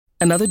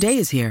Another day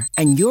is here,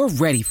 and you're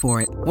ready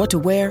for it. What to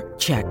wear?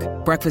 Check.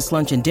 Breakfast,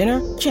 lunch, and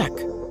dinner? Check.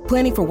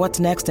 Planning for what's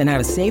next and how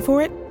to save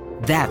for it?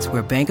 That's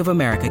where Bank of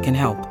America can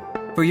help.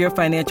 For your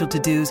financial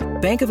to-dos,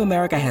 Bank of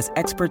America has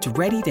experts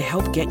ready to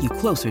help get you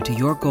closer to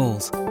your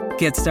goals.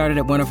 Get started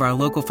at one of our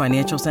local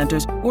financial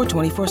centers or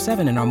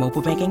 24/7 in our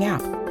mobile banking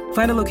app.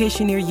 Find a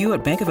location near you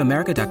at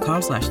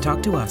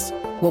bankofamerica.com/talktous.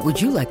 What would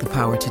you like the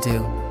power to do?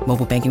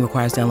 Mobile banking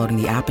requires downloading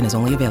the app and is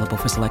only available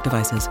for select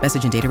devices.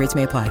 Message and data rates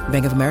may apply.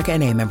 Bank of America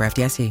N.A., member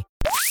FDIC.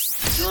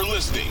 You're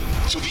listening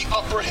to the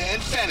Upper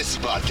Hand Fantasy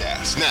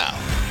Podcast. Now,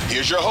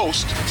 here's your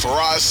host,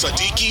 Faraz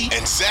Siddiqui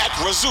and Zach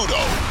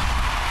Rizzuto.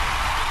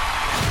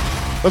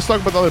 Let's talk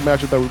about the other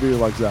matchup that we really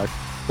like, Zach.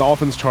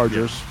 Dolphins,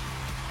 Chargers.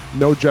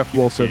 No Jeff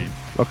Wilson.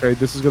 Okay,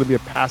 this is going to be a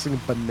passing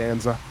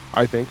bonanza,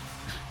 I think.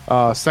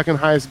 Second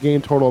highest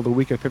game total of the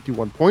week at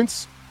 51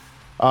 points.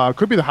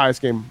 Could be the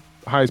highest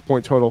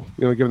point total,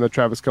 given that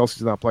Travis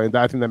Kelce's not playing.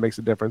 I think that makes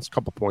a difference.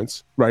 Couple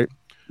points, right?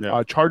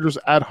 Yeah. Chargers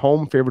at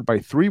home, favored by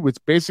 3, which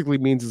basically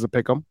means it's a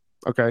pick 'em.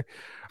 Okay.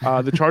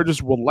 The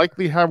Chargers will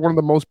likely have one of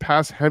the most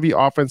pass-heavy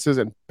offenses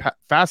and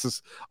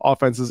fastest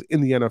offenses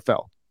in the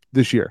NFL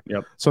this year.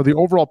 Yep. So the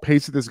overall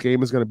pace of this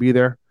game is going to be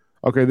there.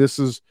 Okay. This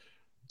is,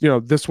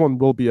 this one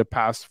will be a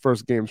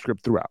pass-first game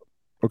script throughout.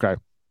 Okay.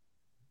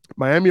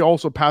 Miami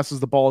also passes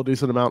the ball a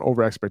decent amount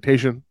over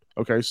expectation.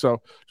 Okay, so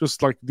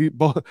just like this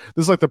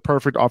is like the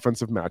perfect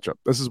offensive matchup.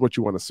 This is what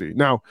you want to see.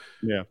 Now,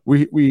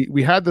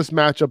 we had this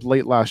matchup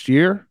late last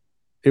year.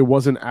 It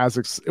wasn't as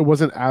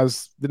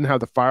didn't have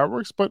the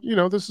fireworks, but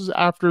this is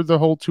after the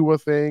whole Tua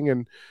thing,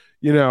 and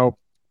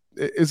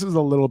this is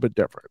a little bit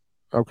different.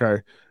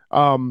 Okay,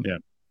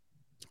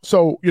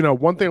 So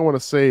one thing I want to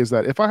say is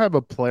that if I have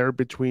a player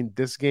between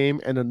this game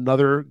and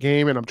another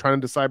game, and I'm trying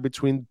to decide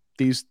between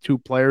these two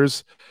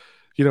players,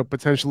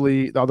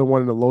 potentially the other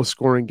one in a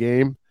low-scoring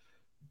game.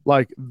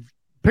 Like,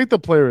 pick the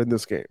player in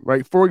this game,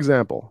 right? For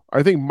example,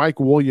 I think Mike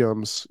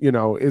Williams,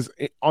 is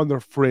on the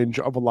fringe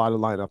of a lot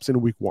of lineups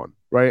in week 1,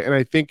 right? And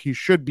I think he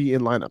should be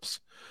in lineups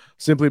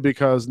simply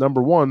because,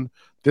 number one,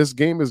 this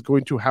game is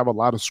going to have a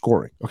lot of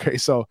scoring. Okay,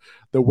 so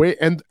the way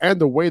and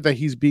the way that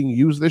he's being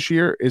used this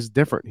year is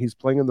different. He's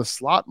playing in the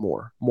slot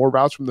more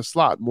routes from the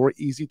slot, more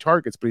easy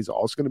targets, but he's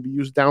also going to be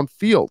used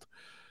downfield.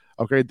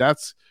 Okay,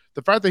 that's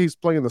the fact that he's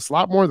playing in the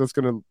slot more. That's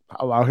going to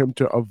allow him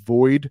to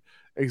avoid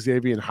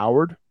Xavier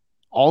Howard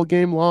all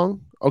game long.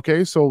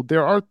 Okay, so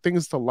there are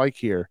things to like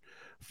here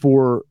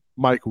for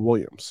Mike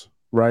Williams,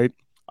 right?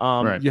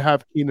 Right. You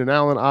have Keenan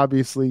Allen,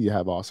 obviously. You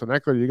have Austin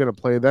Eckler. You're going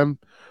to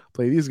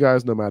play these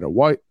guys no matter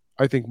what.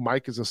 I think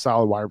Mike is a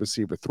solid wide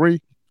receiver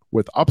 3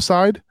 with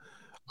upside.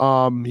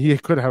 He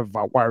could have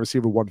a wide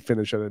receiver 1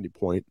 finish at any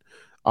point.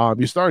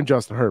 You're starting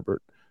Justin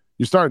Herbert.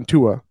 You're starting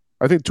Tua.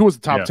 I think Tua's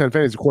the top 10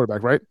 fantasy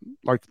quarterback, right?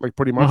 Like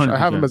pretty much. 100%.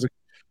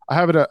 I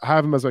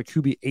have him as a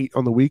QB 8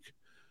 on the week.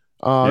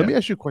 Let me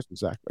ask you a question,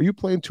 Zach. Are you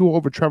playing Tua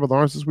over Trevor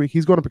Lawrence this week?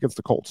 He's going up against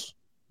the Colts.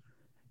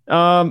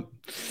 I'm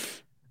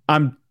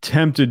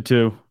tempted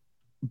to,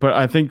 but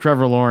I think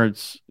Trevor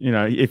Lawrence,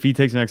 if he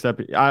takes the next step,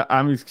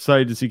 I'm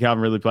excited to see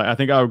Calvin Ridley play. I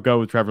think I would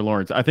go with Trevor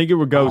Lawrence. I think it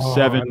would go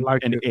 7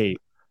 and 8.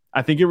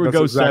 I think it would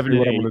go exactly 7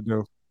 and 8. I'm going to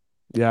do.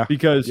 Yeah.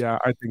 Because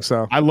I think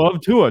so. I love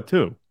Tua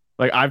too.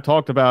 Like, I've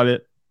talked about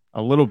it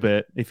a little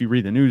bit. If you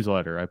read the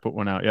newsletter, I put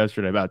one out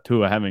yesterday about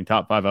Tua having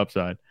top 5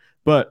 upside,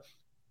 but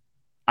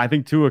I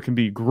think Tua can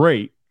be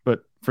great,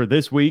 but for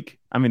this week,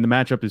 the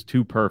matchup is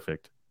too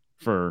perfect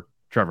for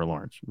Trevor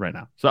Lawrence right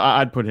now. So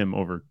I'd put him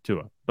over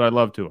Tua, but I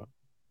love Tua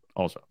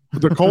also.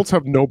 The Colts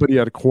have nobody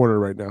at a corner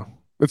right now.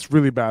 It's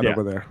really bad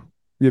over there.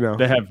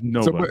 They have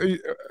nobody.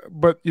 So,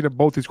 but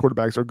both these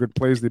quarterbacks are good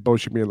plays. They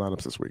both should be in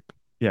lineups this week.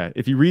 Yeah,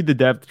 if you read the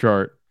depth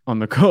chart on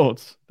the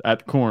Colts at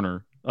the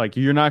corner, like,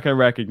 you're not going to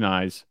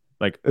recognize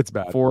it's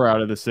bad. 4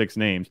 out of the 6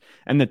 names.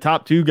 And the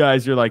top 2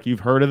 guys, you're like,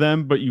 you've heard of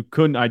them, but you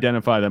couldn't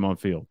identify them on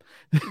field.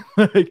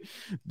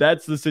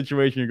 That's the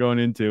situation you're going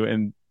into.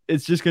 And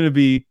it's just going to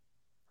be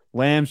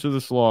lambs to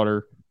the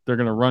slaughter. They're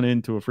going to run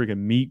into a freaking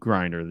meat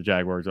grinder, the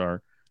Jaguars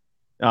are.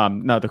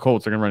 Not the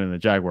Colts are going to run into the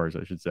Jaguars,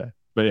 I should say.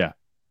 But yeah,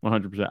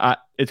 100%.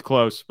 It's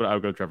close, but I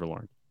would go Trevor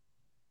Lawrence.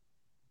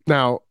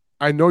 Now,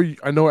 I know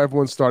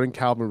everyone's starting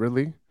Calvin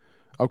Ridley.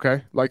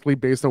 Okay, likely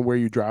based on where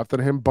you drafted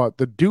him, but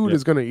the dude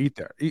is going to eat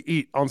there.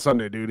 Eat on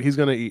Sunday, dude. He's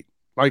going to eat.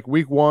 Like,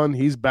 week 1,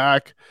 he's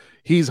back.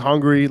 He's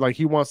hungry. Like,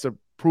 he wants to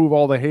prove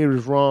all the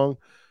haters wrong.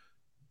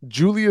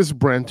 Julius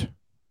Brent,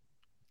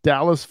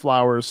 Dallas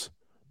Flowers,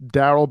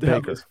 Darrell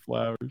Baker.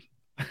 Flowers.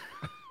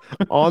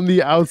 On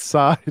the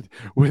outside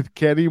with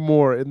Kenny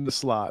Moore in the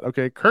slot.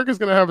 Okay, Kirk is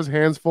going to have his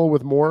hands full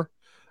with Moore.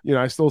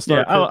 I still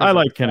start. Yeah, I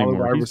like Kenny Moore.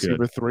 Wide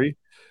receiver 3,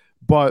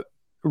 but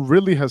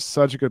really has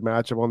such a good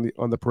matchup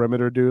on the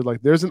perimeter, dude.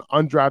 Like, there's an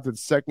undrafted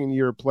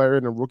second-year player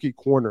and a rookie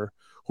corner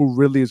who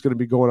really is going to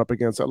be going up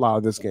against a lot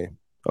of this game.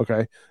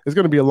 Okay, it's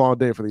going to be a long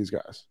day for these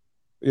guys.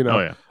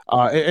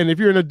 And if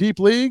you're in a deep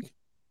league,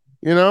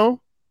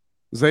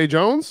 Zay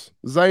Jones.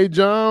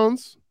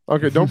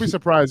 Okay, don't be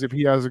surprised if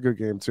he has a good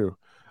game too,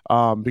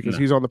 because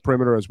he's on the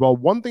perimeter as well.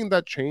 One thing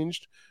that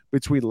changed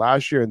between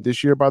last year and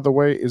this year, by the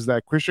way, is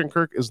that Christian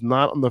Kirk is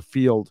not on the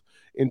field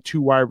in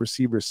 2 wide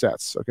receiver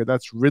sets. Okay,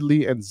 that's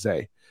Ridley and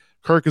Zay.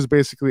 Kirk is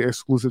basically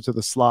exclusive to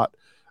the slot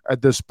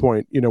at this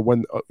point,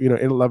 when, in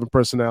 11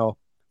 personnel,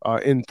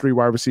 in 3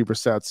 wide receiver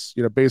sets,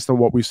 based on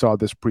what we saw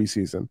this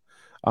preseason.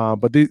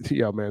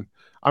 Man,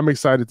 I'm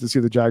excited to see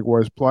the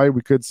Jaguars play.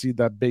 We could see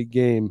that big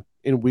game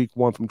in week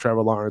 1 from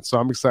Trevor Lawrence. So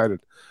I'm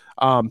excited.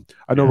 I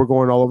know we're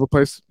going all over the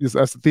place.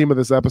 That's the theme of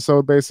this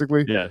episode,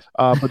 basically. Yes.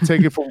 But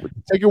take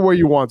it where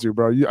you want to,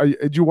 bro.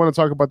 Do you want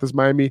to talk about this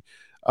Miami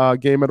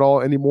game at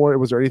all anymore?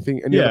 Was there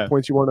any other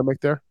points you want to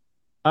make there?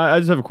 I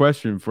just have a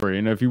question for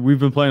you. If we've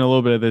been playing a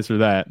little bit of this or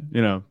that,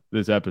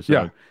 this episode.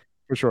 Yeah,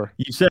 for sure.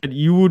 You said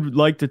you would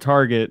like to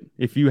target,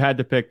 if you had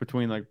to pick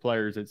between like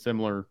players at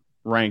similar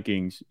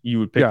rankings, you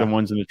would pick the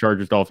ones in the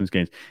Chargers-Dolphins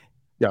games.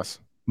 Yes.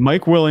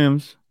 Mike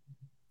Williams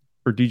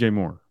or DJ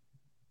Moore?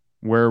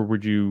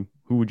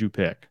 Who would you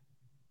pick?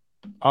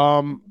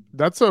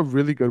 That's a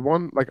really good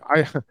one. Like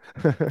I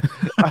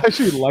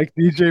actually like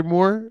DJ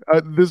Moore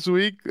this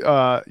week.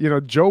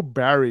 Joe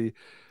Barry,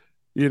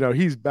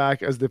 he's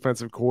back as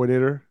defensive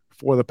coordinator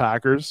for the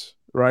Packers,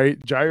 right?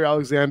 Jair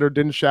Alexander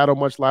didn't shadow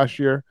much last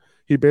year.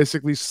 He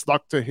basically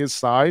stuck to his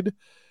side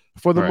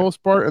for the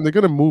most part, and they're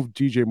going to move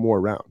DJ Moore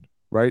around,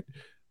 right?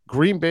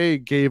 Green Bay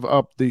gave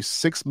up the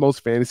 6th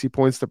most fantasy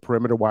points to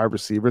perimeter wide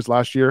receivers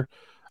last year.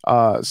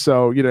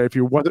 So, if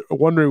you're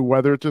wondering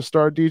whether to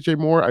start DJ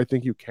Moore, I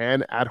think you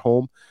can at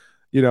home.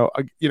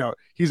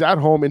 He's at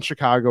home in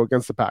Chicago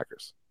against the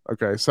Packers.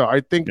 Okay, so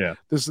I think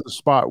this is a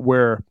spot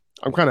where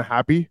I'm kind of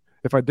happy.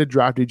 If I did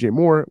draft DJ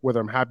Moore, whether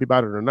I'm happy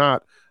about it or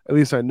not, at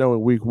least I know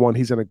in week 1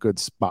 he's in a good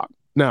spot.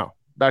 Now,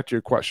 back to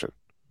your question.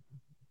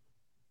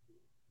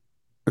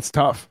 It's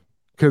tough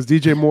because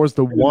DJ Moore's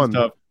the one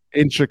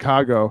in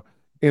Chicago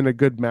in a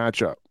good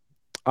matchup.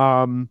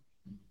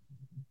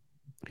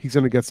 He's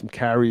going to get some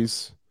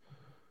carries.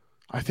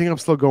 I think I'm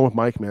still going with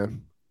Mike,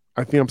 man.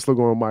 But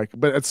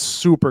it's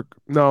super.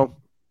 No.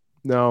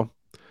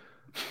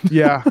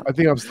 Yeah, I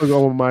think I'm still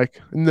going with Mike.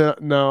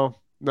 No.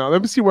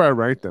 Let me see where I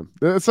rank them.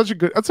 That's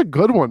a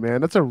good one,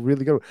 man. That's a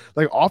really good one.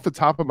 Like off the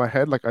top of my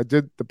head, like I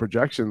did the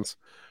projections,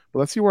 but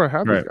let's see where I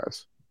have these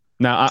guys.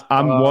 Now,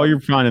 I'm while you're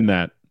finding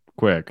that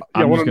quick,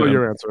 I want to know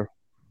your answer.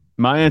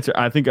 My answer,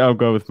 I think I'll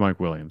go with Mike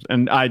Williams,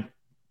 and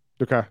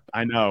okay.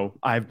 I know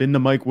I've been the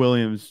Mike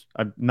Williams,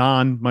 a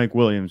non-Mike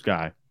Williams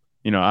guy.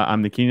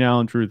 I'm the Keenan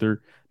Allen truther,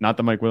 not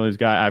the Mike Williams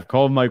guy. I've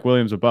called Mike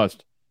Williams a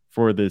bust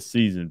for this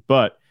season,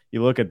 but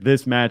you look at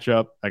this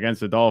matchup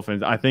against the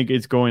Dolphins, I think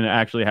it's going to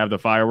actually have the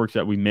fireworks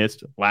that we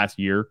missed last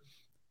year.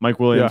 Mike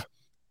Williams,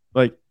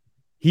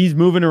 he's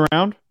moving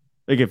around.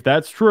 Like, if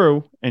that's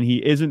true, and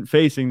he isn't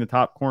facing the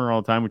top corner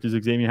all the time, which is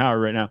Xavier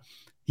Howard right now,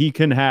 he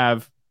can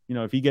have,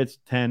 if he gets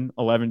 10,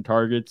 11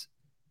 targets,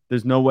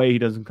 there's no way he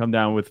doesn't come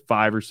down with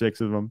 5 or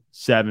 6 of them,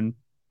 7,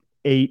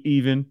 8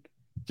 even,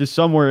 just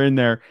somewhere in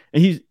there.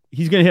 And he's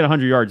going to hit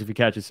 100 yards if he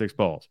catches 6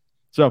 balls.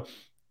 So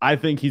I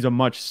think he's a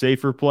much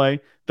safer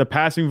play. The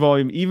passing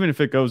volume, even if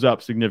it goes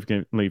up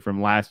significantly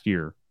from last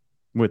year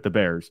with the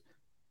Bears,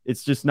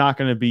 it's just not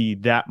going to be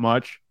that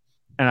much.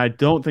 And I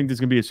don't think there's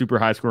going to be a super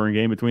high-scoring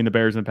game between the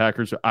Bears and the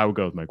Packers, so I would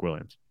go with Mike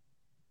Williams.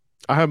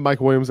 I have Mike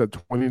Williams at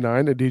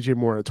 29 and DJ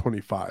Moore at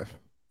 25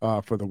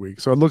 for the week.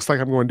 So it looks like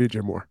I'm going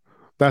DJ Moore.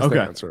 That's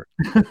the answer.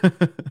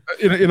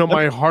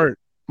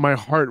 My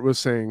heart was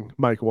saying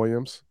Mike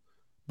Williams,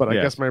 but I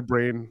guess my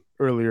brain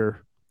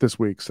earlier this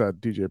week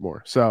said DJ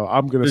Moore. So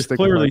I'm going to stick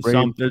with my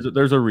brain.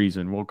 There's a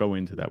reason. We'll go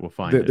into that. We'll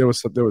find it. There's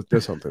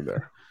something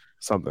there.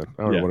 Something.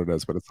 I don't know what it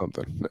is, but it's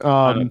something.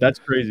 That's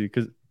crazy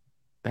because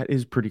that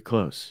is pretty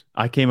close.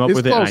 I came up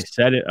with it and I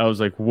said it. I was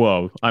like,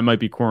 whoa, I might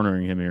be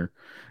cornering him here.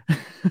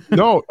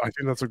 No, I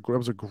think that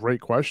was a great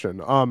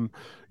question.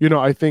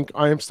 I think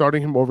I am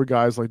starting him over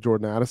guys like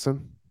Jordan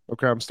Addison.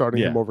 Okay. I'm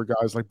starting him over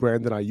guys like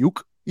Brandon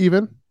Ayuk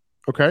even.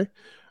 Okay.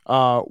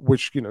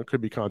 Which,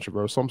 could be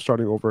controversial. I'm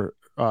starting over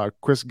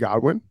Chris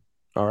Godwin.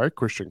 All right.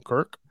 Christian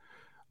Kirk.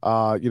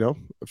 A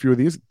few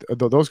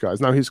of those guys.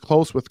 Now he's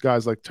close with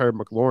guys like Terry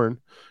McLaurin,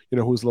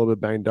 who's a little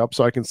bit banged up.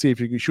 So I can see if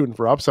you're shooting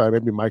for upside,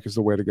 maybe Mike is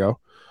the way to go.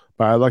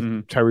 But I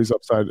like Terry's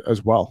upside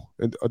as well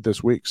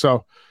this week.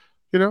 So,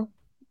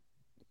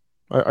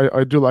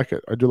 I do like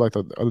it. I do like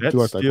that. I do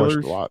like that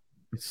question a lot.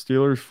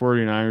 Steelers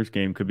 49ers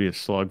game could be a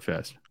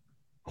slugfest.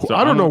 So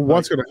I don't know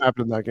what's going to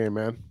happen in that game,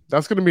 man.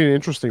 That's going to be an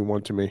interesting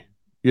one to me.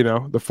 The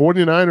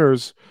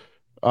 49ers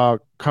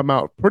come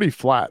out pretty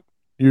flat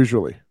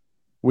usually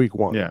week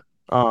 1. Yeah.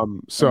 We'll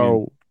see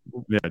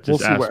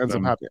what ends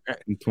up happening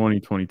in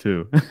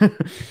 2022.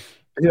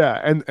 Yeah,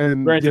 and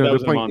granted, that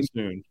was a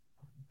monsoon.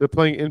 They're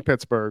playing in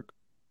Pittsburgh,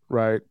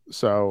 right?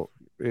 So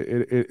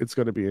it's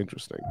going to be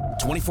interesting.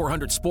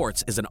 2400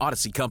 Sports is an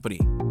Odyssey company.